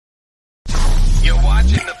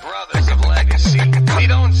Imagine the brothers of legacy. We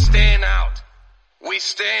don't stand out. We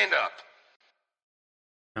stand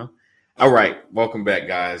up. All right. Welcome back,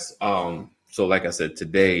 guys. So like I said,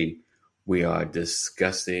 today we are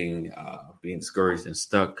discussing being discouraged and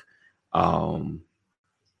stuck, and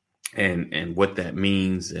what that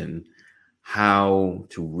means and how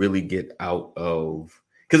to really get out of,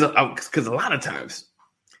 because a lot of times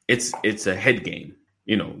it's a head game.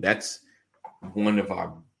 You know, that's one of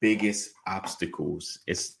our biggest obstacles.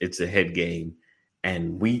 It's a head game,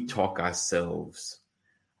 and we talk ourselves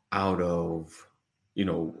out of, you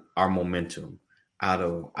know, our momentum, out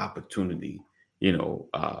of opportunity. You know,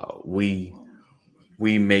 we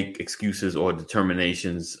make excuses or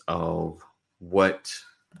determinations of what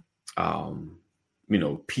you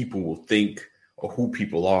know, people will think or who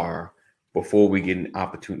people are before we get an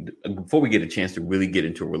opportunity, before we get a chance to really get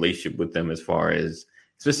into a relationship with them, as far as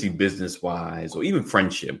especially business wise or even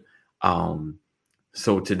friendship.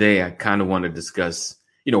 So today I kind of want to discuss,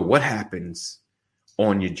 you know, what happens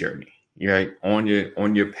on your journey, right? On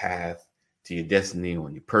your path to your destiny,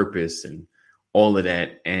 on your purpose and all of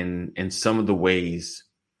that. And some of the ways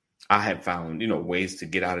I have found, you know, ways to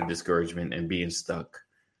get out of discouragement and being stuck,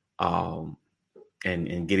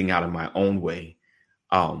 and getting out of my own way.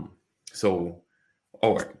 So,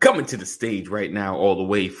 all right, coming to the stage right now, all the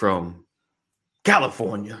way from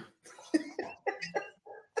California.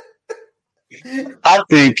 I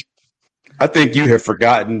think you have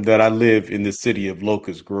forgotten that I live in the city of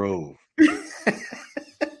Locust Grove.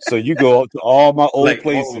 So you go to all my old Like,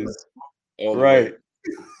 places, all the right?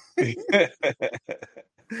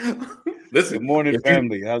 Listen, good morning,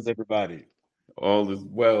 family. How's everybody? All is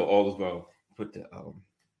well. All is well. Put the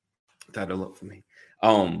title up for me.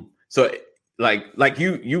 So like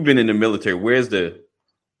you've been in the military.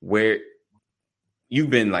 Where you've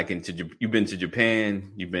been, like you've been to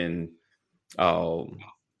Japan. You've been or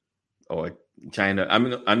China.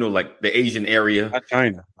 I know like the Asian area. Not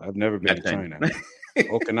China. I've never been to China.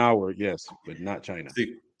 Okinawa, yes, but not China.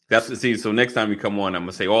 See, so next time you come on, I'm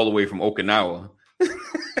gonna say all the way from Okinawa.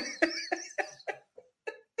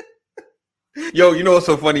 Yo, you know what's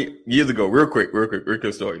so funny? Years ago, real quick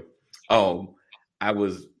story. I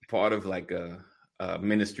was part of like a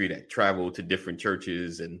ministry that traveled to different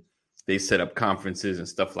churches, and they set up conferences and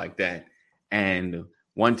stuff like that. And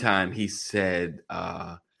one time he said,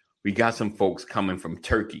 we got some folks coming from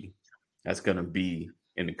Turkey that's gonna be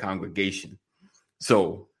in the congregation.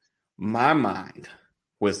 So my mind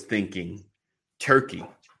was thinking Turkey,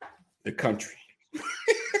 the country.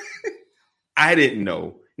 I didn't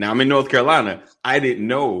know. Now I'm in North Carolina. I didn't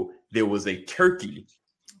know there was a Turkey,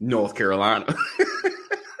 North Carolina.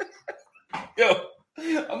 Yo,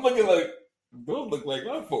 I'm looking like, don't look like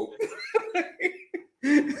our folk.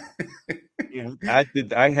 Yeah,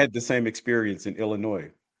 I had the same experience in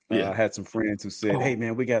Illinois. Yeah. I had some friends who said, "Hey,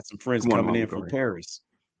 man, we got some friends coming in from Paris."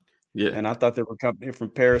 Yeah, and I thought they were coming in from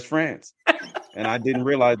Paris, France, and I didn't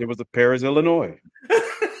realize there was a Paris, Illinois.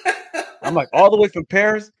 I'm like, all the way from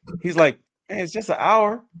Paris? He's like, man, it's just an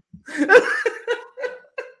hour.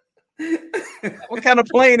 What kind of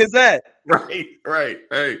plane is that? Right.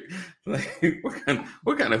 Like,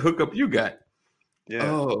 what kind of hookup you got? Yeah.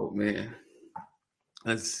 Oh man.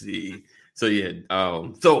 Let's see. So yeah.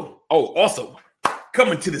 Also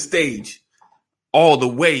coming to the stage, all the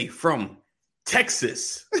way from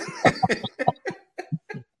Texas.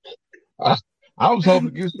 I was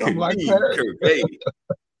hoping to get something like that.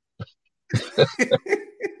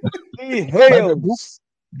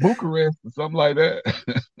 Bucharest or something like that.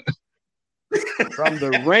 From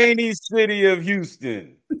the rainy city of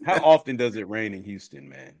Houston. How often does it rain in Houston,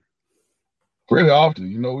 man? Pretty often.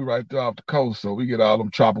 You know, we right there off the coast, so we get all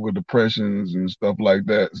them tropical depressions and stuff like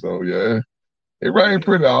that. So yeah, it rains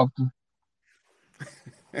pretty often.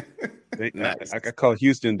 Nice. I call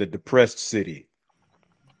Houston the depressed city.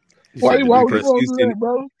 Why you Houston,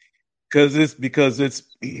 bro? Because it's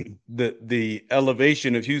the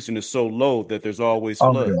elevation of Houston is so low that there's always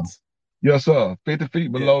floods. Yeah. Yes, sir. 50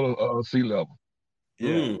 feet below the sea level.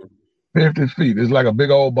 Yeah. 50 feet. It's like a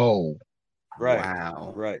big old bowl. Right.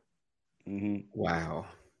 Wow. Right. Mm-hmm. Wow.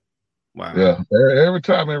 Yeah. Every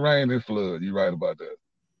time it rains, it floods. You're right about that.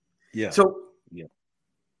 Yeah. So, yeah.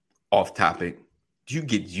 Off topic. Do you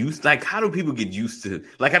get used? Like, how do people get used to?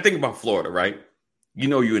 Like, I think about Florida, right? You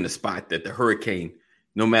know, you're in a spot that the hurricane,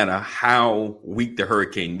 no matter how weak the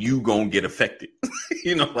hurricane, you gonna get affected.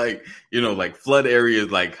 like flood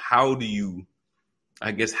areas. Like, how do you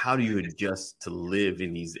adjust to live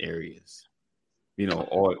in these areas? You know,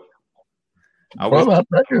 or I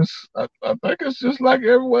think it's just like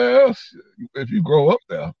everywhere else. If you grow up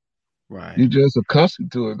there, Right. You just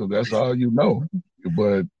accustomed to it because that's all you know.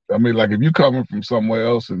 But I mean, like if you coming from somewhere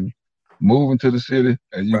else and moving to the city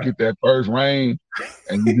and you get that first rain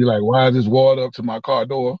and you be like, why is this water up to my car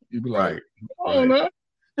door? You be like, oh no.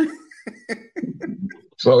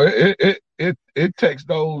 So it takes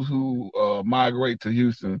those who migrate to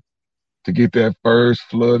Houston to get that first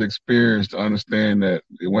flood experience to understand that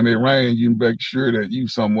when it rains, you make sure that you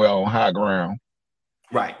somewhere on high ground.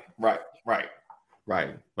 Right.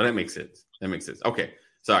 Well, that makes sense. Okay.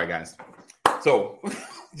 Sorry, guys. So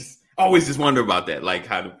just wonder about that. Like,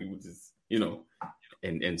 how do people just,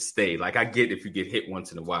 and stay? Like, I get if you get hit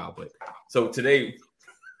once in a while, but so today,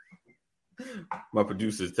 my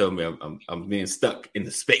producers tell me I'm being stuck in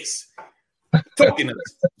the space. Speaking of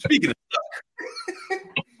stuck,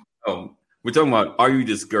 we're talking about, are you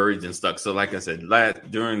discouraged and stuck? So, like I said,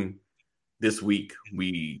 during this week,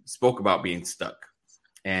 we spoke about being stuck.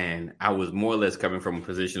 And I was more or less coming from a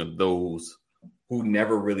position of those who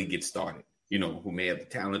never really get started, who may have the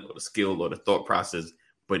talent or the skill or the thought process,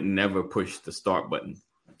 but never push the start button.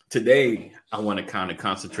 Today, I want to kind of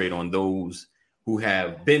concentrate on those who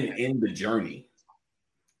have been in the journey,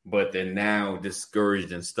 but they're now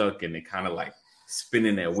discouraged and stuck, and they're kind of like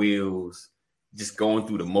spinning their wheels, just going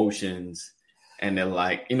through the motions. And they're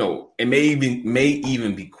like, it may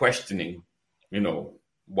even be questioning,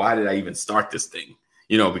 why did I even start this thing?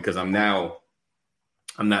 Because I'm not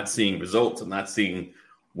seeing results. I'm not seeing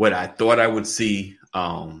what I thought I would see.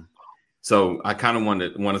 So I kind of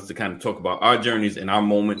want us to kind of talk about our journeys and our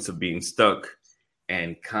moments of being stuck,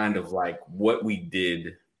 and kind of like what we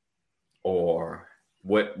did or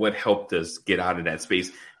what helped us get out of that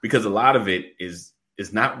space. Because a lot of it is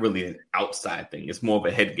not really an outside thing. It's more of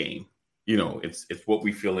a head game. It's what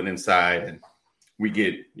we feeling inside, and we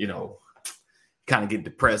get, kind of get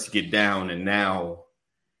depressed, get down, and now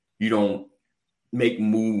you don't make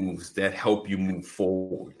moves that help you move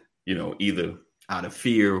forward, either out of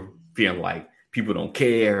feeling like people don't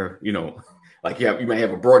care, like you might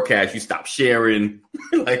have a broadcast, you stop sharing,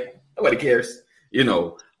 like nobody cares,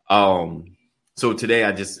 So today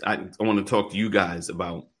I want to talk to you guys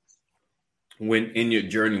about when in your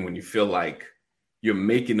journey, when you feel like you're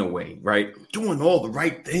making a way, right? Doing all the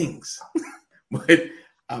right things, but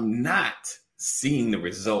I'm not seeing the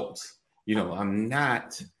results. I'm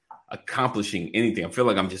not accomplishing anything. I feel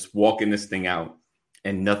like I'm just walking this thing out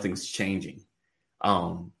and nothing's changing.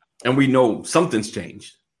 And we know something's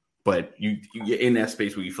changed, but you're in that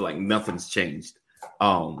space where you feel like nothing's changed.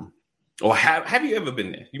 Or have you ever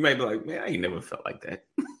been there? You might be like, man, I ain't never felt like that.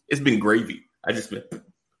 It's been gravy. I just been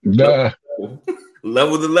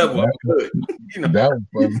level to level. I'm good. That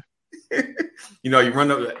was funny. You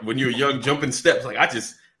run up when you're young, jumping steps. Like I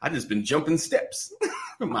just been jumping steps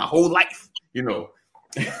my whole life,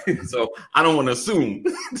 So I don't want to assume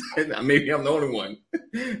maybe I'm the only one.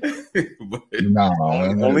 But,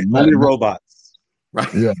 only robots.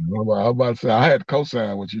 Right. Yeah, I was about to say I had to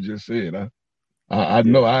co-sign what you just said. I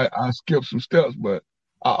know I skipped some steps, but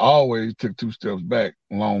I always took 2 steps back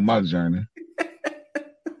along my journey.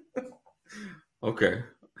 Okay.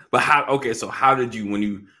 But so how did you,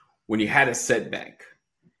 when you had a setback,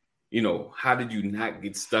 how did you not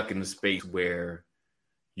get stuck in the space where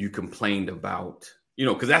you complained about,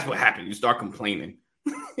 because that's what happened. You start complaining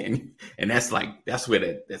and that's where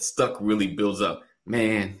that stuck really builds up.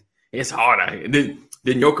 Man, it's hard out here. And then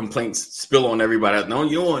your complaints spill on everybody else. No,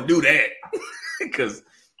 you don't want to do that because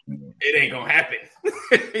it ain't going to happen.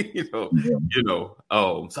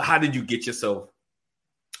 So how did you get yourself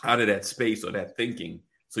out of that space or that thinking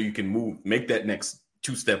so you can make that next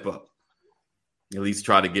 2 step up? At least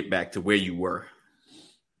try to get back to where you were.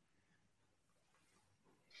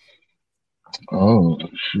 Oh,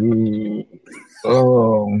 shoot.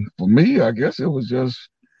 For me, I guess it was just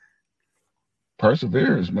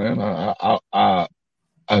perseverance, man. I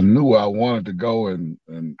knew I wanted to go and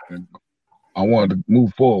I wanted to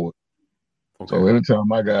move forward. Okay. So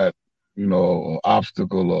anytime I got, an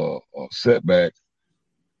obstacle or setback,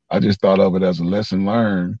 I just thought of it as a lesson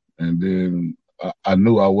learned. And then I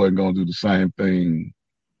knew I wasn't going to do the same thing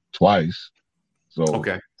twice. So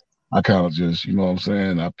okay. I kind of just,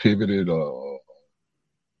 I pivoted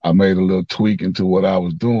I made a little tweak into what I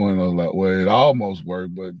was doing. I was like, well, it almost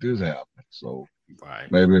worked, but this happened. So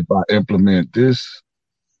maybe if I implement this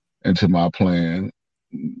into my plan,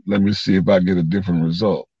 let me see if I get a different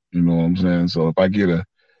result. You know what I'm saying? So if I get a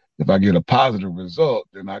positive result,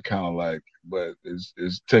 then I kind of like, but it's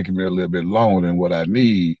taking me a little bit longer than what I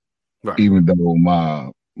need, even though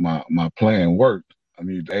my plan worked. I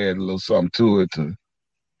need to add a little something to it to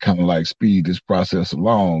kind of like speed this process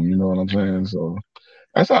along. You know what I'm saying? So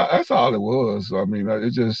that's all it was. So, I mean,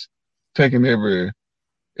 it just taking every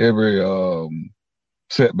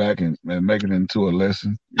setback and making it into a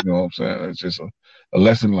lesson. You know what I'm saying? It's just a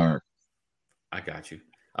lesson learned. I got you.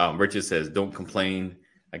 Richard says, "Don't complain."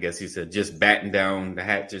 I guess he said just batten down the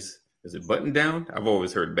hatches. Is it button down? I've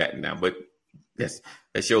always heard batten down, but yes,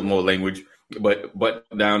 that showed more language. But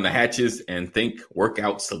button down the hatches and think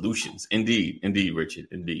workout solutions. Indeed, Richard.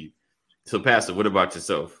 Indeed. So, Pastor, what about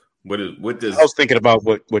yourself? What does I was thinking about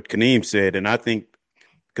what Kaneem said, and I think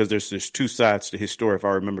because there's two sides to his story, if I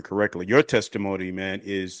remember correctly. Your testimony, man,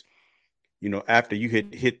 is after you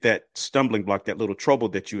had hit that stumbling block, that little trouble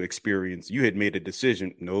that you experienced, you had made a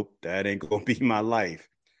decision. Nope, that ain't gonna be my life.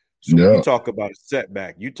 So when you Yeah. talk about a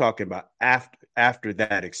setback, you're talking about after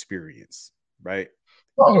that experience, right?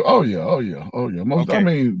 Oh yeah. I Okay.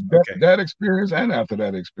 mean Okay. that experience and after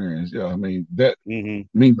that experience, yeah. I mean that Mm-hmm.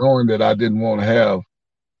 me knowing that I didn't want to have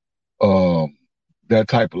that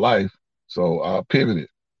type of life, so I pivoted.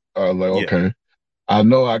 I was like, Yeah. okay, I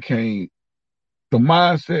know I can't. The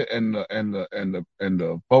mindset and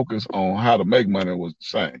the focus on how to make money was the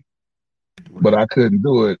same, but I couldn't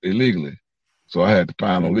do it illegally, so I had to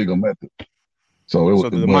find a Mm-hmm. legal method. So it was, So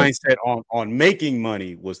the but mindset on making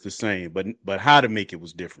money was the same, but how to make it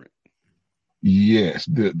was different. yes,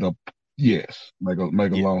 the yes. Make a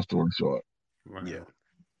Yeah. long story short. right. Yeah.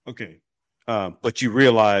 Okay. But you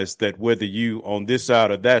realize that whether you on this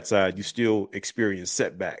side or that side, you still experience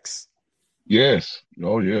setbacks. Yes.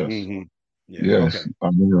 Oh yes. Mm-hmm. Yeah. Okay. Yes.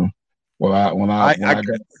 I mean, when I I got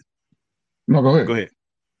no, go ahead. go ahead.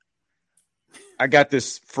 I got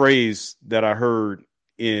this phrase that I heard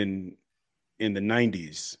in the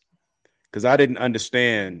 90s because I didn't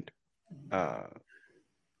understand uh,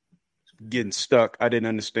 getting stuck. I didn't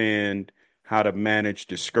understand how to manage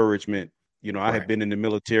discouragement. I had Right. been in the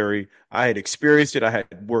military. I had experienced it. I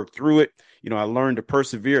had worked through it. I learned to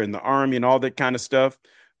persevere in the Army and all that kind of stuff.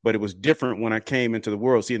 But it was different when I came into the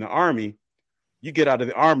world. See, in the Army, you get out of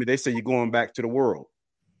the Army, they say you're going back to the world.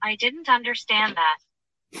 I didn't understand that.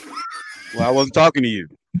 Well, I wasn't talking to you.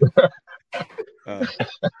 My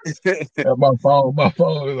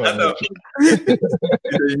phone is I on know. mute.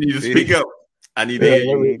 You need to speak up. I need to Yeah,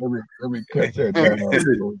 hear you. let me cut that down.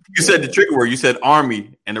 You said the trigger word. You said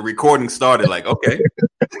Army, and the recording started. Like, okay,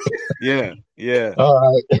 Yeah.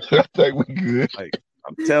 All right, I think we good. Like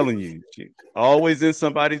I'm telling you, always in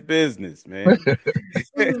somebody's business, man.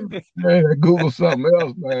 Man, Google something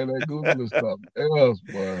else, man. That Google is something else,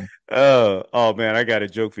 boy. Oh man, I got a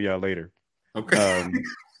joke for y'all later. okay,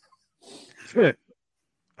 I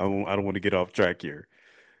don't want to get off track here.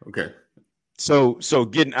 okay. So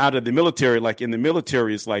getting out of the military, like in the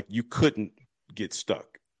military, it's like you couldn't get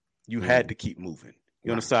stuck. You had to keep moving.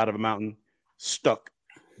 You're on the side of a mountain, stuck.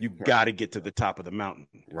 You got to get to the top of the mountain.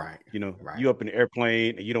 Right. Right. You up in the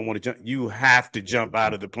airplane and you don't want to jump. You have to jump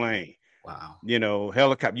out of the plane. Wow.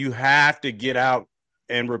 Helicopter. You have to get out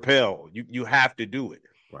and rappel. You have to do it.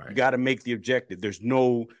 Right. You got to make the objective. There's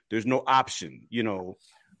no option. So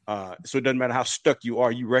it doesn't matter how stuck you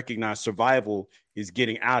are. You recognize survival is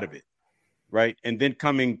getting out of it. Right. And then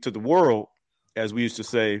coming to the world, as we used to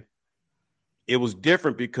say, it was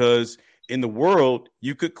different because in the world,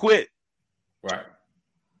 you could quit. Right.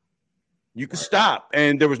 You could stop.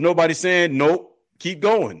 And there was nobody saying, nope, keep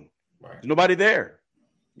going. Right. There's nobody there,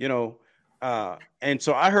 and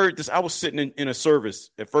so I heard this. I was sitting in a service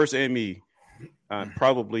at First AME,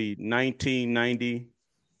 probably 1990,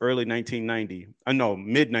 early 1990. No,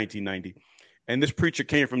 mid 1990. And this preacher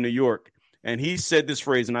came from New York. And he said this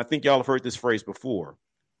phrase, and I think y'all have heard this phrase before,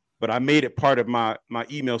 but I made it part of my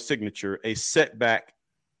email signature. A setback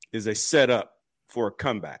is a setup for a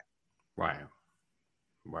comeback. Right.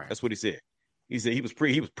 That's what he said. He said he was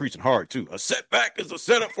preaching hard too. A setback is a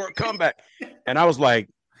setup for a comeback. And I was like,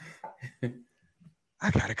 I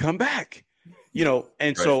gotta come back.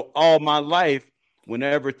 And so all my life,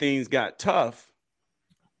 whenever things got tough,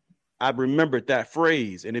 I remembered that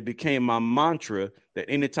phrase and it became my mantra that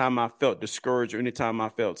anytime I felt discouraged or anytime I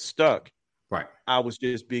felt stuck, right, I was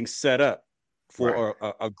just being set up for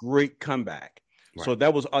a great comeback. Right. So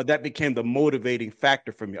that became the motivating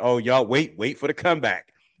factor for me. Oh, y'all wait for the comeback.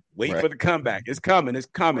 Wait for the comeback. It's coming.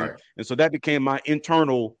 Right. And so that became my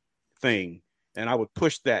internal thing. And I would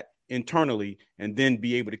push that internally and then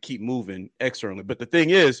be able to keep moving externally. But the thing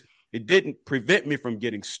is, it didn't prevent me from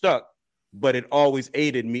getting stuck, but it always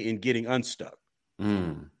aided me in getting unstuck.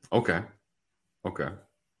 Okay.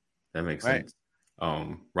 That makes sense.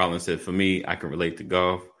 Rollins said, for me, I can relate to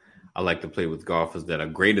golf. I like to play with golfers that are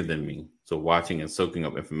greater than me. So watching and soaking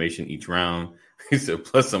up information each round. He said,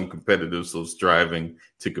 plus I'm competitive, so striving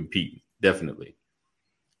to compete. Definitely.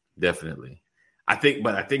 I think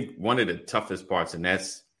one of the toughest parts, and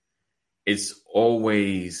that's it's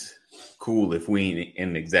always cool if we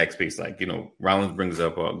in the exact space. Like, Rollins brings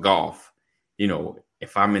up golf.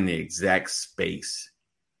 If I'm in the exact space,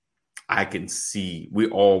 I can see we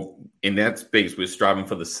all in that space, we're striving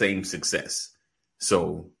for the same success.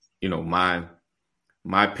 So,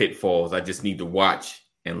 my pitfalls, I just need to watch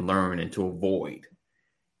and learn and to avoid.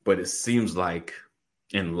 But it seems like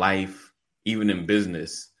in life, even in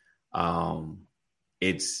business,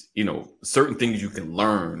 it's, certain things you can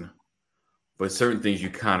learn, but certain things you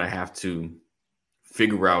kind of have to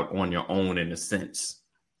figure out on your own in a sense.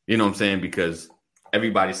 You know what I'm saying? Because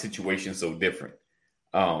everybody's situation is so different.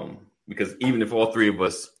 Because even if all three of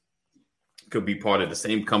us could be part of the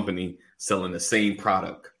same company selling the same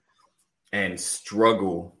product and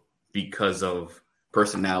struggle because of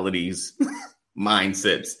personalities,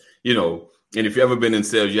 mindsets, and if you've ever been in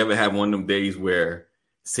sales, you ever have one of them days where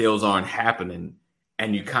sales aren't happening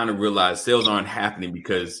and you kind of realize sales aren't happening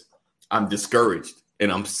because I'm discouraged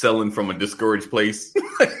and I'm selling from a discouraged place.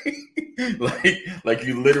 like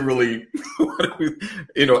you literally,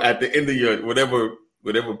 at the end of your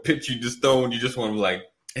whatever pitch you just thrown, you just want to be like,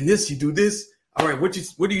 and this, you do this. All right. What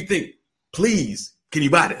do you think? Please, can you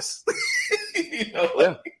buy this?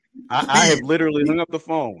 Yeah. I have literally hung up the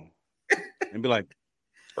phone and be like,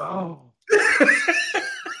 oh.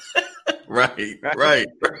 Right.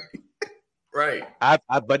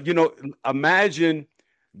 But imagine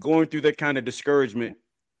going through that kind of discouragement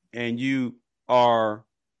and you are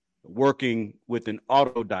working with an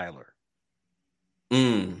auto dialer.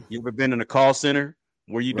 You ever been in a call center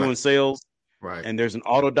where you're doing sales? Right. And there's an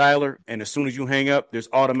auto dialer, and as soon as you hang up, there's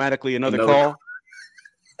automatically another call.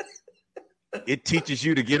 It teaches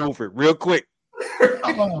you to get over it real quick.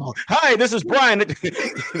 Oh, hi, this is Brian.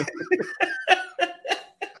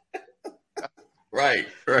 Right.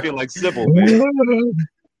 I feel like Sybil, man.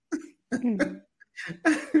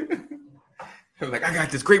 Like, I got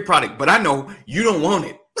this great product, but I know you don't want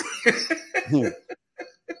it.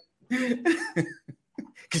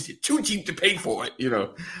 Because you're too cheap to pay for it,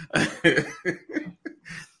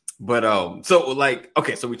 But so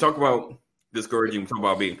so we talk about discouraging, we talk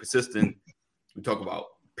about being persistent, we talk about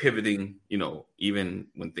pivoting, even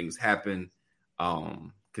when things happen.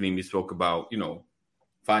 Kanemi spoke about,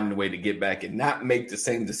 finding a way to get back and not make the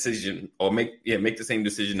same decision or make the same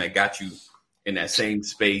decision that got you in that same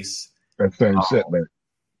space. That same setback.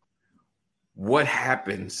 What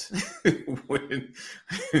happens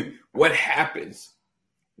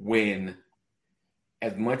when,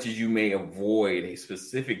 as much as you may avoid a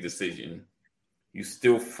specific decision, you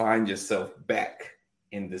still find yourself back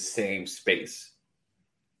in the same space?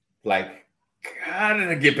 Like, how did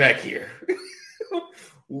I get back here?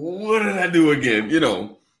 What did I do again?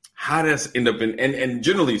 How does end up in, and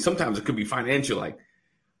generally sometimes it could be financial. Like,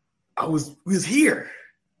 I was here.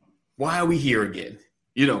 Why are we here again?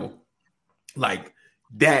 Like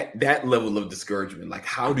that level of discouragement. Like,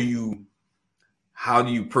 how do you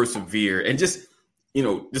persevere and just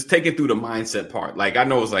take it through the mindset part? Like, I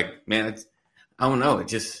know it's like, man, I don't know. I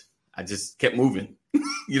just kept moving,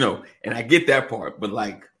 and I get that part. But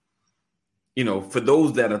like, for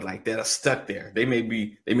those that are stuck there, they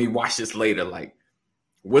may watch this later. Like,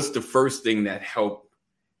 what's the first thing that helped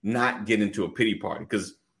not get into a pity party?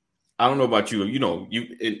 Because I don't know about you,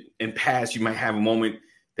 you in past, you might have a moment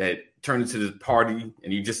that turned into this party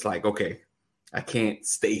and you just like, okay, I can't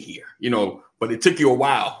stay here, but it took you a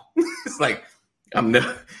while. It's like,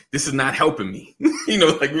 this is not helping me.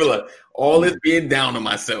 Like, realize all this being down on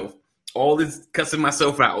myself, all this cussing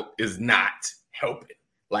myself out is not helping.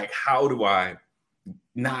 Like, how do I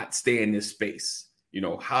not stay in this space?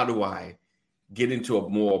 How do I get into a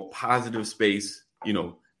more positive space,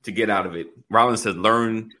 to get out of it? Rollins said,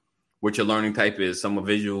 learn what your learning type is. Some are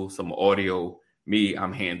visual, some are audio. Me,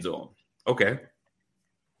 I'm hands-on. Okay.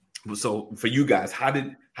 So for you guys, how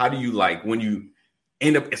do you, like, when you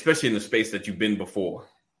end up, especially in the space that you've been before,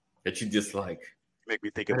 that you just like, make me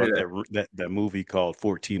think about that movie called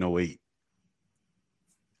 1408.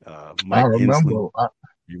 I remember.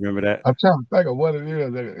 You remember that? I'm trying to think of what it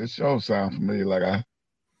is. It sure sounds familiar. Like,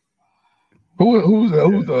 who's the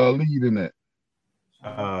lead in that?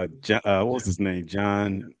 What was his name?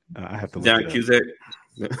 John. I have to look John Cusack.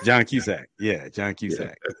 John Cusack. Yeah, John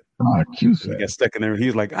Cusack. Yeah. Cusack. He got stuck in there. He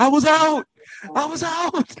was like, I was out.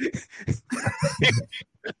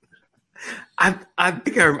 I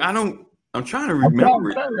think I'm trying to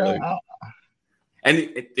remember it.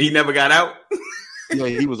 And he never got out. Yeah,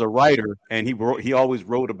 he was a writer, and he always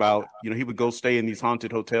wrote about, he would go stay in these haunted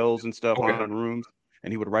hotels and stuff, haunted rooms,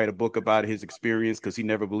 and he would write a book about his experience because he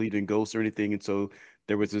never believed in ghosts or anything. And so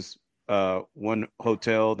there was this one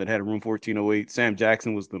hotel that had a room 1408. Sam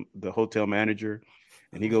Jackson was the hotel manager,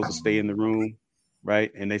 and he goes to stay in the room,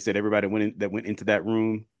 right? And they said everybody went into that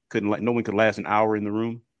room no one could last an hour in the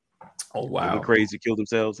room. Oh They wow. went crazy, killed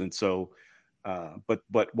themselves, and so. But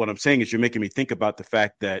what I'm saying is, you're making me think about the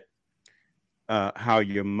fact that how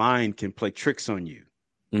your mind can play tricks on you,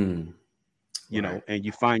 you know, and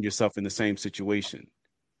you find yourself in the same situation,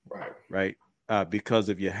 right? Because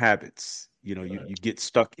of your habits, you know, you get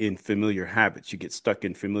stuck in familiar habits, you get stuck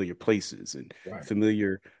in familiar places and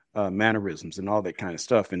familiar mannerisms and all that kind of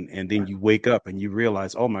stuff, and then you wake up and you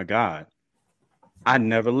realize, oh my God, I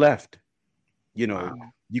never left. You know,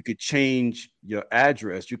 you could change your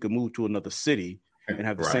address, you could move to another city and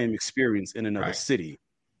have the same experience in another city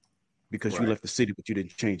because you left the city, but you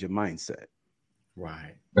didn't change your mindset.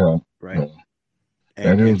 Right. Yeah. Right. Yeah.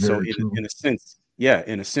 And so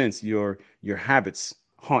in a sense, your habits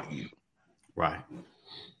haunt you. Right.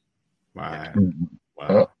 Right. Mhm.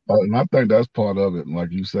 Wow. And I think that's part of it.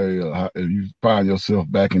 Like you say, if you find yourself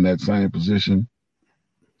back in that same position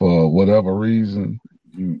for whatever reason,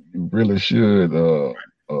 you really should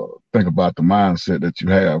think about the mindset that you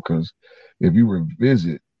have. Because if you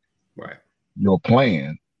revisit your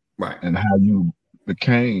plan and how you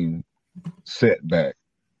became setback,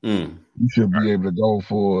 you should be able to go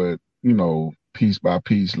for it, you know, piece by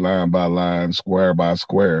piece, line by line, square by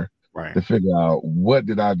square, to figure out what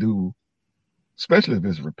did I do, especially if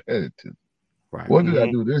it's repetitive. What did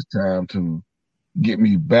I do this time to get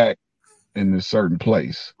me back in this certain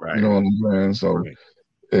place? You know what I'm saying? So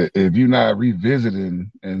if you're not revisiting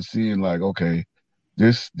and seeing like, okay,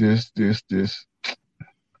 this,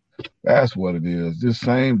 that's what it is. This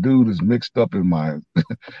same dude is mixed up in my.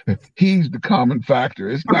 He's the common factor.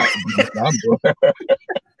 It's not.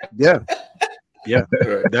 Yeah.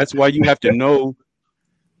 That's why you have to know.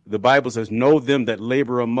 The Bible says, "Know them that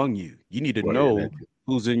labor among you." You need to know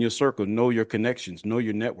who's in your circle, know your connections, know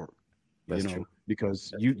your network. That's true.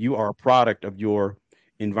 Because That's you are a product of your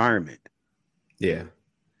environment. Yeah.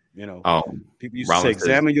 You know, people used to say, Rollins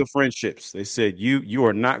examine your friendships. They said you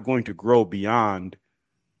are not going to grow beyond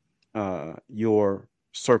your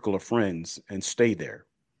circle of friends and stay there.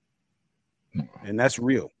 And that's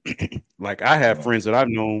real. Like I have friends that I've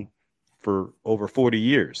known for over 40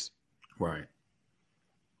 years. Right.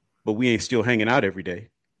 But we ain't still hanging out every day.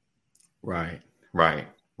 Right.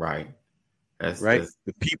 That's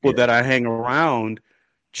the people that I hang around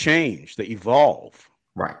change, they evolve.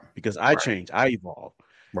 Right. Because I change, I evolve.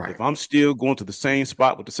 Right. If I'm still going to the same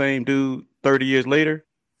spot with the same dude 30 years later,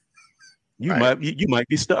 you might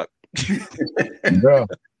be stuck.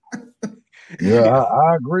 Yeah,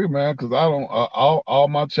 I agree, man. Because I don't all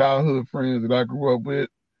my childhood friends that I grew up with,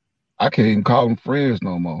 I can't even call them friends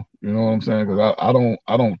no more. You know what I'm saying? Because I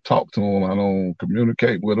don't talk to them. I don't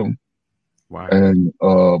communicate with them. Right. And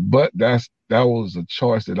but that was a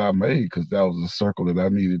choice that I made because that was a circle that I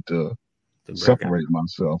needed to separate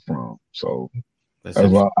myself from. So that's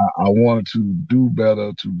why I wanted to do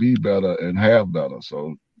better, to be better, and have better.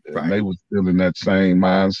 So they were still in that same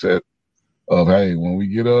mindset of, hey, when we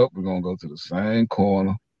get up, we're gonna go to the same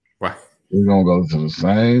corner. Right. We're gonna go to the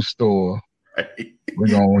same store. Right. We're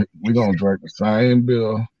gonna drink the same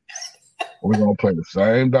beer. We're gonna play the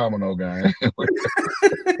same domino game.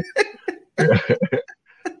 And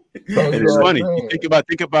it's funny. You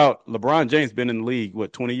think about LeBron James been in the league,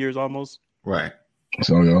 what, 20 years almost? Right.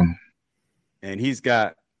 So yeah. And he's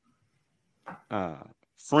got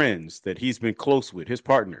friends that he's been close with, his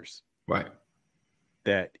partners. Right.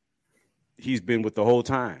 That he's been with the whole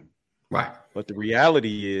time. Right. But the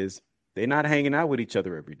reality is they're not hanging out with each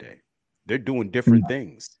other every day. They're doing different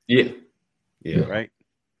things. Yeah. Right.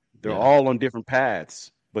 They're all on different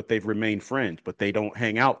paths, but they've remained friends, but they don't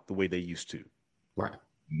hang out the way they used to. Right.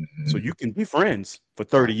 So you can be friends for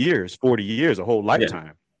 30 years, 40 years, a whole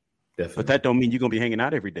lifetime. Definitely. But that don't mean you're going to be hanging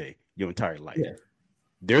out every day your entire life. Yeah.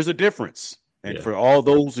 There's a difference. And for all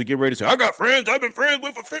those who get ready to say, I got friends I've been friends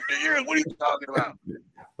with for 50 years. What are you talking about?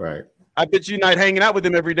 Right. I bet you're not hanging out with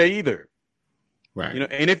them every day either. Right. You know,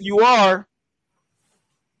 and if you are,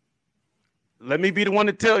 let me be the one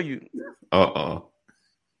to tell you. Okay,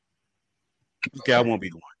 I won't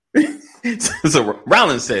be the one. So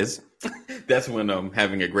Rollins says that's when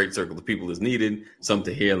having a great circle of people is needed. Some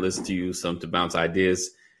to hear, listen to you, some to bounce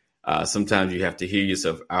ideas. Sometimes you have to hear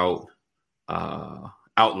yourself out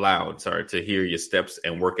loud, to hear your steps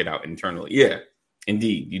and work it out internally. Yeah,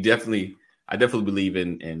 indeed. I definitely believe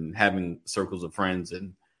in having circles of friends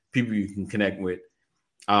and people you can connect with.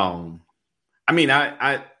 I mean,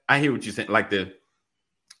 I hear what you're saying. I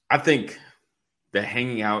think that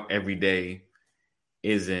hanging out every day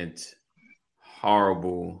isn't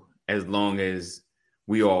horrible as long as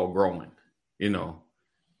we all growing,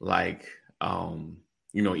 like,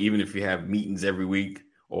 even if you have meetings every week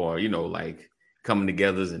or, like coming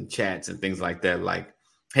together and chats and things like that, like,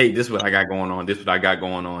 hey, this is what I got going on. This is what I got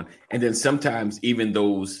going on. And then sometimes even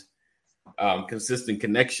those consistent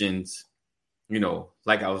connections,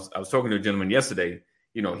 like I was talking to a gentleman yesterday,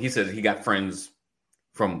 he said he got friends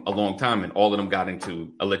from a long time and all of them got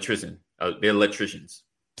into they're electricians.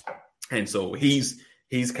 And so he's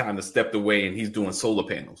kind of stepped away and he's doing solar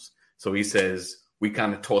panels. So he says we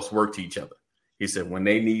kind of toss work to each other. He said when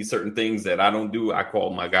they need certain things that I don't do, I call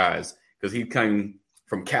my guys, because he came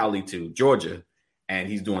from Cali to Georgia and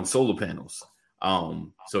he's doing solar panels.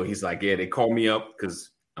 So he's like, yeah, they call me up because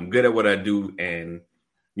I'm good at what I do. And,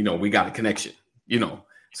 we got a connection,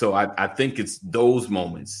 So I think it's those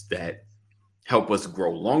moments that help us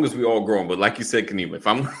grow, long as we all growing. But like you said, Kaneem, if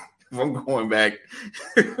I'm going back,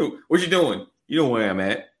 what you doing? You know where I'm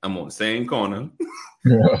at. I'm on the same corner.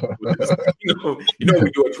 We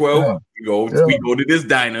do at 12. We go to this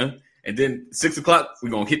diner, and then 6 o'clock we're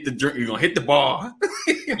gonna hit the drink. We're gonna hit the bar,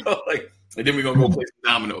 and then we're gonna go play some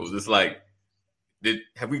dominoes. It's like,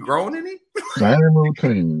 have we grown any? Same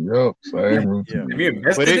routine. Yep, same routine. Have you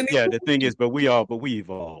invested in it? The thing is, but we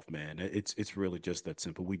evolve, man. It's really just that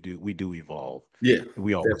simple. We do evolve. Yeah,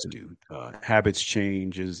 we always do. Habits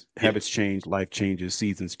change, life changes,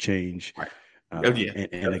 seasons change. Right.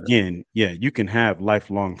 And again, you can have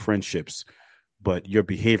lifelong friendships, but your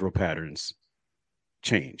behavioral patterns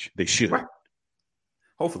change. They should. Right.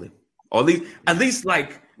 Hopefully, or at least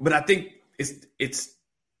like. But I think it's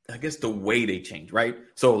I guess the way they change, right?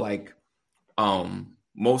 So like,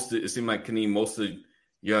 it seemed like Kaneem, most of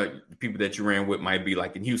your people that you ran with might be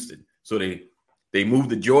like in Houston, so they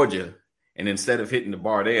moved to Georgia, and instead of hitting the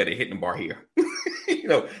bar there, they hitting the bar here.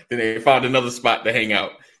 Then they found another spot to hang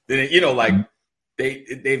out. Then like.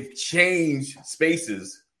 They've changed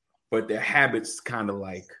spaces, but their habits kind of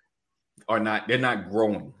like they're not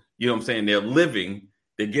growing. You know what I'm saying? They're living,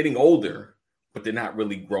 they're getting older, but they're not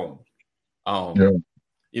really growing. And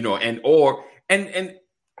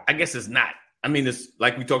I guess it's not. I mean, it's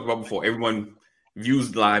like we talked about before, everyone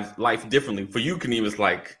views life differently. For you, Kaneem, it's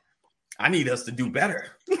like, I need us to do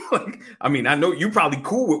better. I know you're probably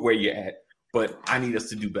cool with where you're at, but I need us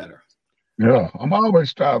to do better. Yeah, I'm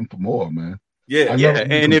always striving for more, man. Yeah.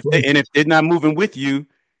 And if they're not moving with you,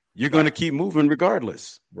 you're going to keep moving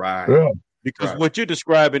regardless. Right. Yeah. Because what you're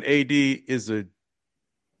describing, AD, is a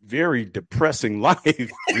very depressing life.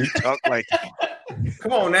 You talk like,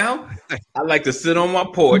 come on now. I like to sit on my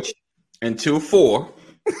porch until 4.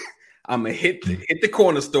 I'm gonna hit the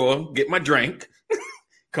corner store, get my drink,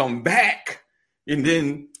 come back, and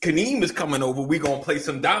then Kaneem is coming over. We're gonna play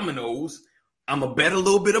some dominoes. I'm gonna bet a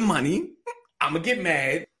little bit of money. I'm gonna get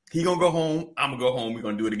mad. He gonna go home. I'm gonna go home. We're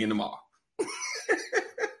gonna do it again tomorrow.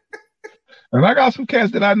 And I got some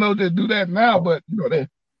cats that I know that do that now, but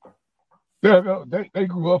they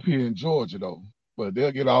grew up here in Georgia though. But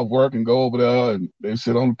they'll get off work and go over there and they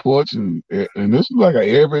sit on the porch and this is like an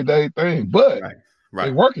everyday thing. But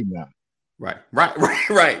they're working now. Right. They're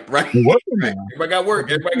working now. Everybody got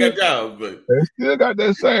work. Everybody got jobs, but they still got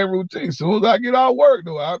that same routine. As soon as I get off work,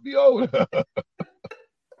 though, I'll be over there.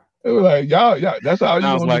 It was like, y'all, that's how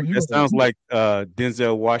sounds you like do. That sounds like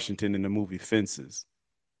Denzel Washington in the movie Fences.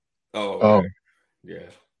 Oh, okay. Yeah.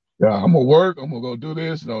 I'm gonna work. I'm gonna go do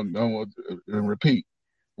this, and repeat.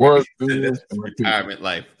 Work, do this, and repeat. Retirement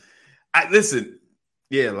life. Listen.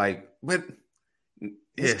 Yeah, like, but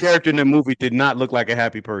his character in the movie did not look like a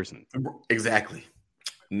happy person. Exactly.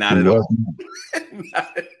 Not at all.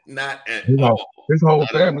 Not at all. His whole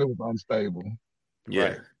family was unstable. Yeah.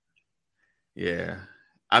 Right. Yeah.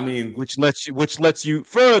 I mean, which lets you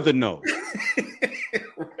further know.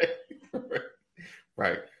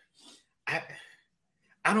 Right.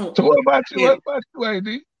 I don't. So what about you? What about you,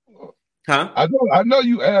 AD? Huh? I know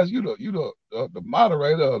you asked you the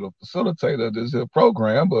moderator or the facilitator of this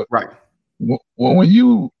program, but right.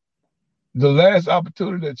 When the last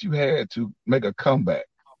opportunity that you had to make a comeback,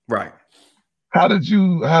 right? How did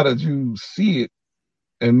you see it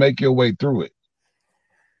and make your way through it?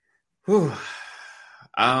 Whew.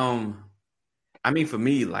 I mean, for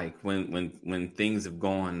me, like when things have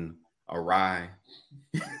gone awry,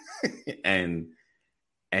 and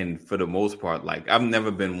for the most part, like I've never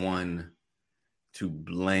been one to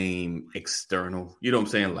blame external. You know what I'm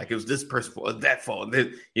saying? Like it was this person fault, that fault.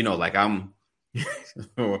 Like I'm.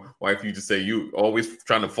 Wife, you just say you always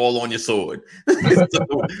trying to fall on your sword.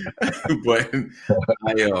 But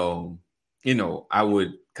I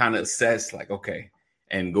would kind of assess like, okay,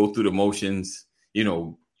 and go through the motions.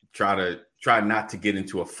 Try not to get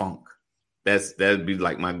into a funk. That'd be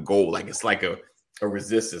like my goal. Like it's like a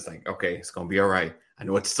resistance. Like, okay, it's gonna be all right. I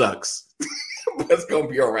know it sucks, but it's gonna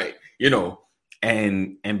be all right,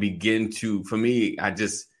 and begin to, for me,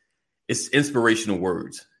 it's inspirational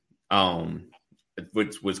words,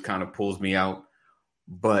 which kind of pulls me out.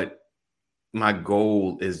 But my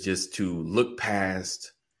goal is just to look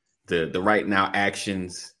past the right now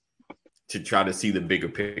actions to try to see the bigger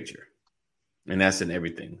picture. And that's in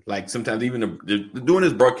everything. Like sometimes even doing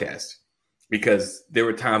this broadcast, because there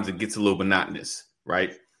were times it gets a little monotonous,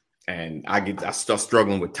 right? And I start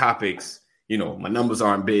struggling with topics, my numbers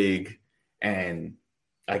aren't big, and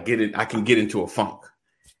I can get into a funk.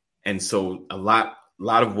 And so a lot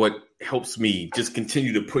of what helps me just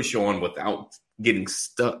continue to push on without getting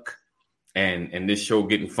stuck and this show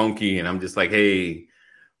getting funky. And I'm just like, hey,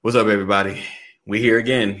 what's up, everybody? We here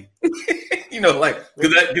again. Like,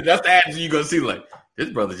 cause that's the attitude you're going to see. Like, this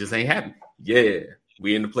brother just ain't happy. Yeah,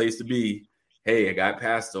 we in the place to be. Hey, I got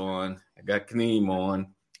Pastor on. I got Kaneem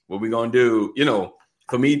on. What we going to do?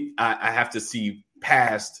 For me, I have to see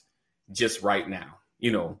past just right now,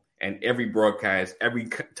 and every broadcast, every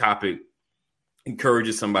topic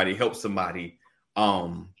encourages somebody, helps somebody.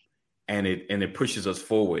 And it pushes us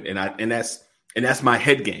forward. And that's my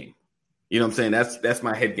head game. You know what I'm saying? That's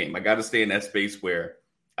my head game. I got to stay in that space where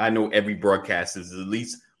I know every broadcast is at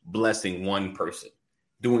least blessing one person,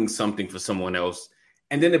 doing something for someone else.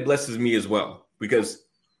 And then it blesses me as well, because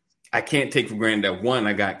I can't take for granted that, one,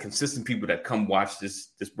 I got consistent people that come watch this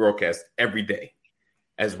broadcast every day,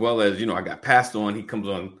 as well as, I got Pastor on. He comes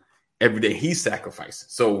on every day. He's sacrificing.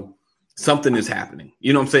 So something is happening.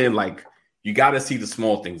 You know what I'm saying? Like, you got to see the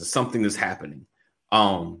small things. Something is happening.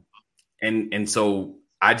 And so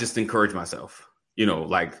I just encourage myself,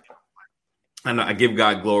 like, and I give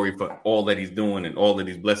God glory for all that he's doing and all that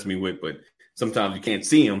he's blessed me with, but sometimes you can't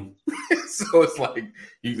see him. So it's like,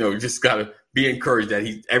 you just got to be encouraged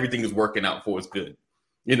that everything is working out for his good,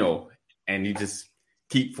 and you just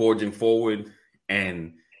keep forging forward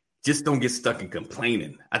and just don't get stuck in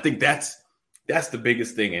complaining. I think that's the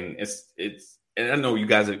biggest thing. And and I know you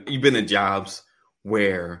guys you've been in jobs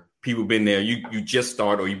where people been there, you just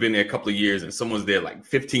start, or you've been there a couple of years and someone's there like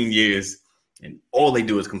 15 years and all they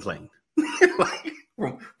do is complain. Like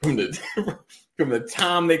from the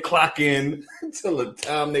time they clock in till the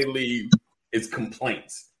time they leave, it's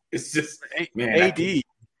complaints. It's just, man. AD,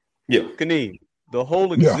 Kaneem, the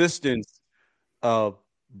whole existence of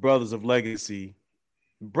Brothers of Legacy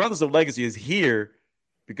is here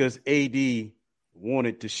because AD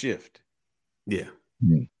wanted to shift. Yeah.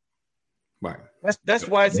 Right. That's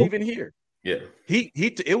why it's even here. Yeah.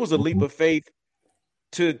 It was a leap of faith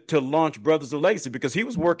to launch Brothers of Legacy because he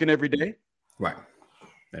was working every day. Right.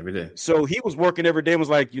 Every day. So he was working every day and was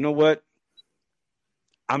like, you know what?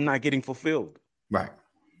 I'm not getting fulfilled. Right.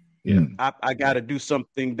 Yeah. I got to do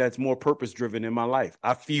something that's more purpose driven in my life.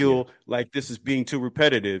 I feel like this is being too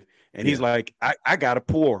repetitive. And he's like, I got to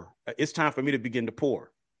pour. It's time for me to begin to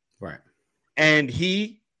pour. Right. And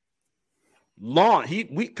he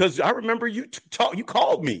launched, because I remember you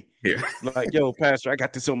called me. Yeah. Like, yo, Pastor, I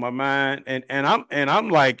got this on my mind. And I'm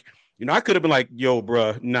like, I could have been like, yo,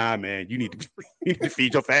 bro, nah, man, you need to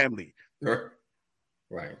feed your family.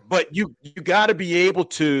 Right. But you got to be able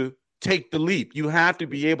to take the leap. You have to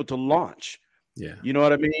be able to launch. Yeah. You know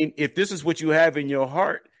what I mean? If this is what you have in your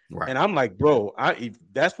heart, and I'm like, bro, if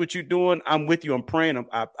that's what you're doing, I'm with you. I'm praying.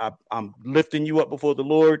 I'm lifting you up before the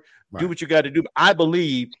Lord. Right. Do what you got to do. I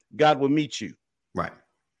believe God will meet you. Right.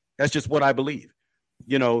 That's just what I believe.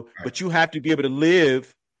 But you have to be able to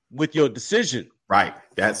live with your decision. Right.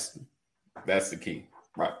 That's the key.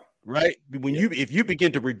 Right. Right. If you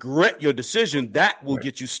begin to regret your decision, that will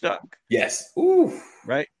get you stuck. Yes. Ooh.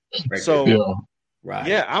 Right. So,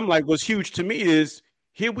 I'm like, what's huge to me is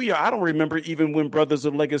here we are. I don't remember even when Brothers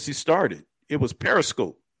of Legacy started. It was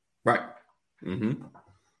Periscope. Right. Mm-hmm.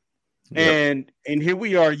 And here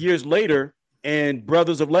we are years later, and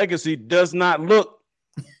Brothers of Legacy does not look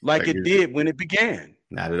like it did when it began.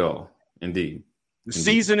 Not at all. Indeed. The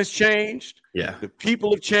season has changed. Yeah. The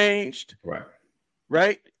people have changed. Right.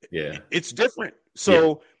 Right. Yeah. It's different.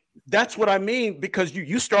 So that's what I mean, because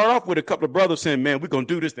you start off with a couple of brothers saying, man, we're going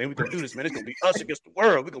to do this, man. We're going to do this, man. It's going to be us against the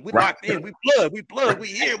world. We locked in. We blood. We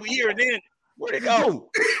here. And then where'd it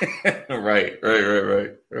go?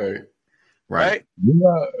 Right.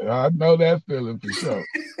 Yeah, I know that feeling for sure.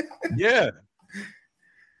 Yeah.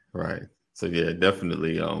 Right. So yeah,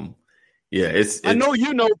 definitely. It's I know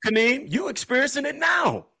Kaneem, you experiencing it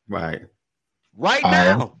now. Right. Right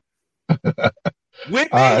now.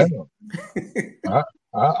 With me.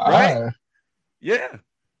 Right?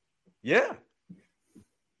 Yeah.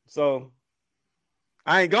 So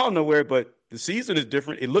I ain't gone nowhere, but the season is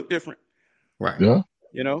different. It looked different. Right. Yeah.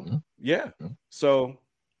 You know? Yeah. So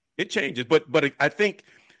it changes. But I think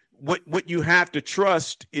what you have to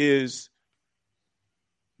trust is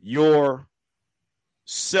your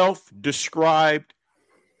self-described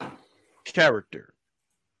character,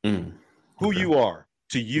 who you are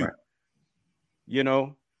to you. Right. You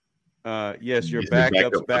know, yes, your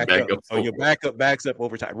backups back up, or your backup backs up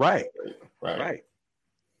over time. Right.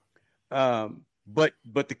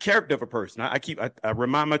 But the character of a person, I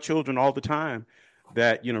remind my children all the time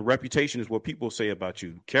that, you know, reputation is what people say about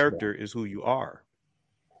you. Character is who you are,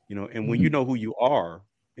 you know, and when you know who you are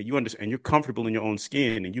and you understand and you're comfortable in your own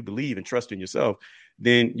skin and you believe and trust in yourself,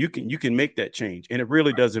 then you can make that change. And it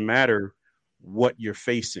really doesn't matter what you're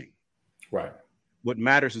facing. Right. What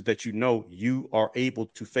matters is that, you know, you are able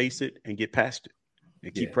to face it and get past it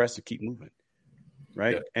and keep pressing, keep moving.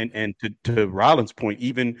 Right. Yeah. And to Rollins' point,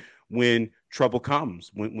 even when trouble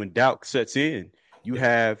comes, when doubt sets in, you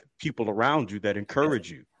have people around you that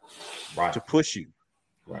encourage you to push you,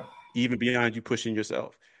 even beyond you pushing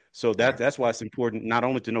yourself. So that's why it's important not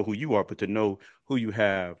only to know who you are, but to know who you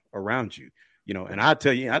have around you. You know, and I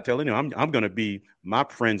tell anyone, I'm going to be my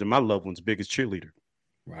friends and my loved ones' biggest cheerleader.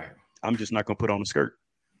 Right. I'm just not going to put on a skirt.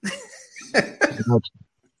 Gotcha.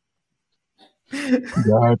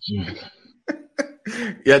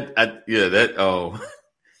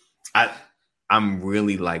 I'm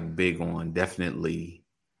really like big on definitely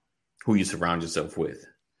who you surround yourself with.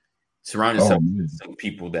 Surround yourself with some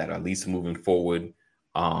people that are at least moving forward.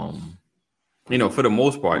 You know, for the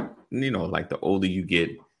most part, you know, like the older you get,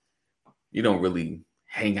 you don't really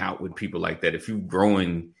hang out with people like that. If you're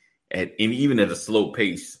growing even at a slow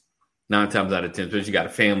pace, 9 times out of 10, especially you got a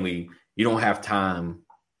family, you don't have time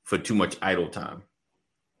for too much idle time.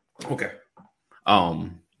 Okay.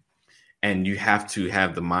 And you have to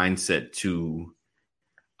have the mindset to,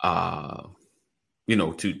 you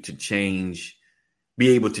know, to change, be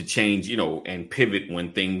able to change, you know, and pivot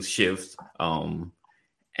when things shift. And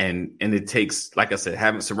it takes, like I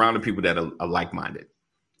said, surrounding people that are like-minded.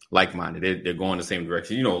 They're going the same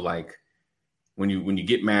direction. You know, like when you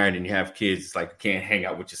get married and you have kids, it's like you can't hang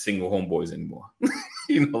out with your single homeboys anymore.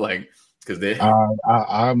 You know, like, because they're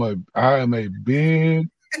I am a big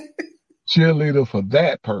cheerleader for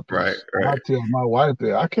that purpose. Right. I tell my wife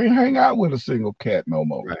that I can't hang out with a single cat no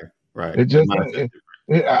more. Right. It just I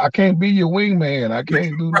can't be your wingman. I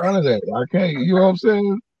can't do none of that. I can't. You know what I'm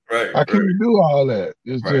saying? Right. I can't do all that.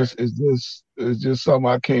 It's just something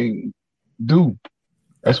I can't do.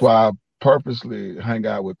 That's why I purposely hang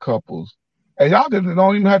out with couples. And y'all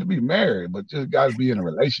don't even have to be married, but just got to be in a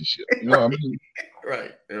relationship. You know what I mean?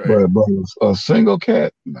 Right. But a single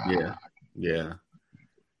cat, nah. Yeah.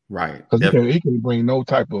 Right. Because he can bring no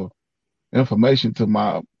type of information to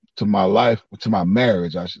my life, to my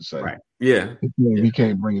marriage, I should say. Right. Yeah. He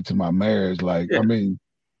can't bring it to my marriage. Like, I mean,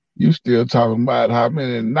 you still talking about how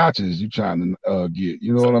many notches you trying to get.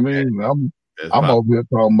 You know what I mean? I'm over here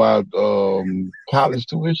talking about college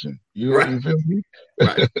tuition. You feel me?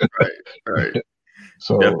 Right.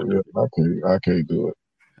 So I can't do it.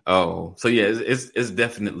 Oh, so yeah, it's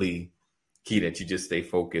definitely key that you just stay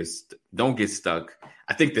focused. Don't get stuck.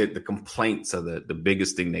 I think that the complaints are the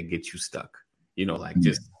biggest thing that gets you stuck. You know, like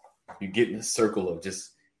just you get in a circle of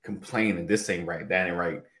just complaining. This ain't right, that ain't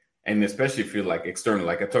right. And especially if you're like external,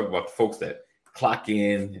 like I talk about the folks that clock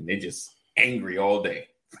in and they're just angry all day,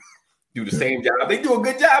 do the same job. They do a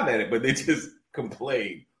good job at it, but they just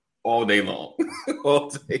complain all day long.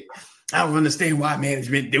 All day. I don't understand why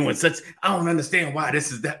management doing such. I don't understand why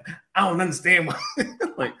this is that. I don't understand why.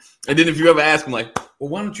 Like, and then if you ever ask them, like,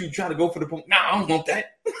 well, why don't you try to go for the point? No, I don't want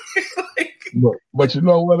that. But you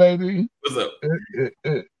know what, AD? What's up?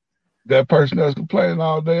 That person that's complaining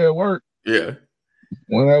all day at work. Yeah.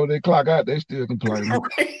 Whenever they clock out, they still complaining. You know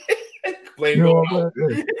what I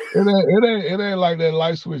mean? It ain't like that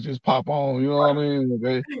light switch just pop on. You know what I mean?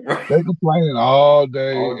 They complain all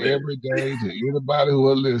day, every day to anybody who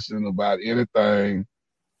will listen about anything.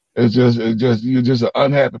 It's just you're just an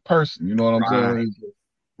unhappy person. You know what I'm saying?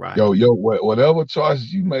 Right. Yo, whatever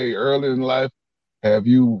choices you made early in life have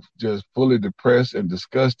you just fully depressed and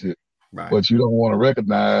disgusted, but you don't want to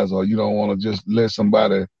recognize, or you don't want to just let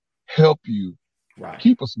somebody help you. Right.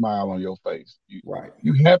 Keep a smile on your face. You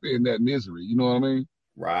happy in that misery. You know what I mean?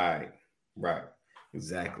 Right.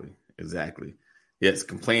 Exactly. Yes,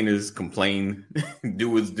 complainers complain,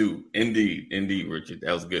 doers do. Indeed, Richard.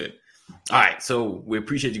 That was good. All right, so we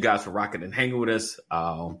appreciate you guys for rocking and hanging with us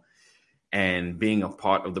and being a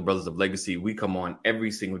part of the Brothers of Legacy. We come on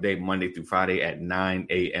every single day, Monday through Friday at 9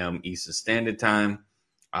 a.m. Eastern Standard Time.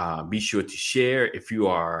 Be sure to share if you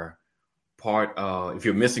are if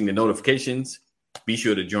you're missing the notifications, be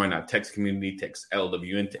sure to join our text community. Text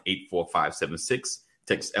LWN to 84576.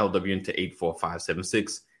 Text LWN to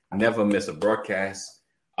 84576. Never miss a broadcast.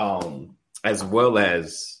 As well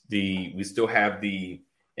as we still have the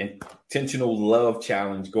intentional love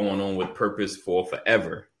challenge going on with Purpose for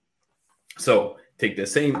Forever. So take the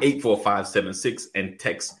same 84576 and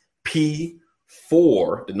text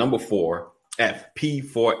P4, the number 4, F,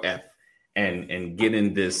 P4F, and get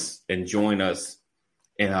in this and join us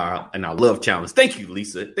in our love challenge. Thank you,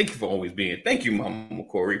 Lisa. Thank you for always being. Thank you, Mama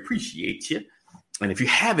Corey. Appreciate you. And if you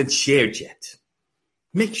haven't shared yet,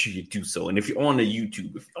 make sure you do so. And if you're on the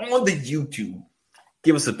YouTube,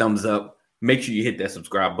 give us a thumbs up. Make sure you hit that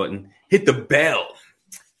subscribe button. Hit the bell,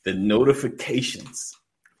 the notifications.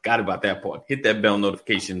 Forgot about that part. Hit that bell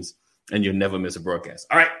notifications, and you'll never miss a broadcast.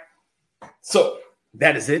 All right. So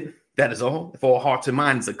that is it. That is all. If all hearts and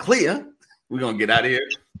minds are clear, we're going to get out of here.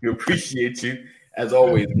 We appreciate you. As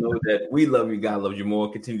always, know that we love you. God loves you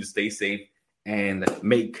more. Continue to stay safe and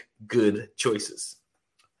make good choices.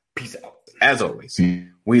 Peace out. As always,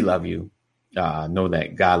 we love you. Know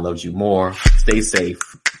that God loves you more. Stay safe.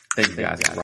 Thank you guys.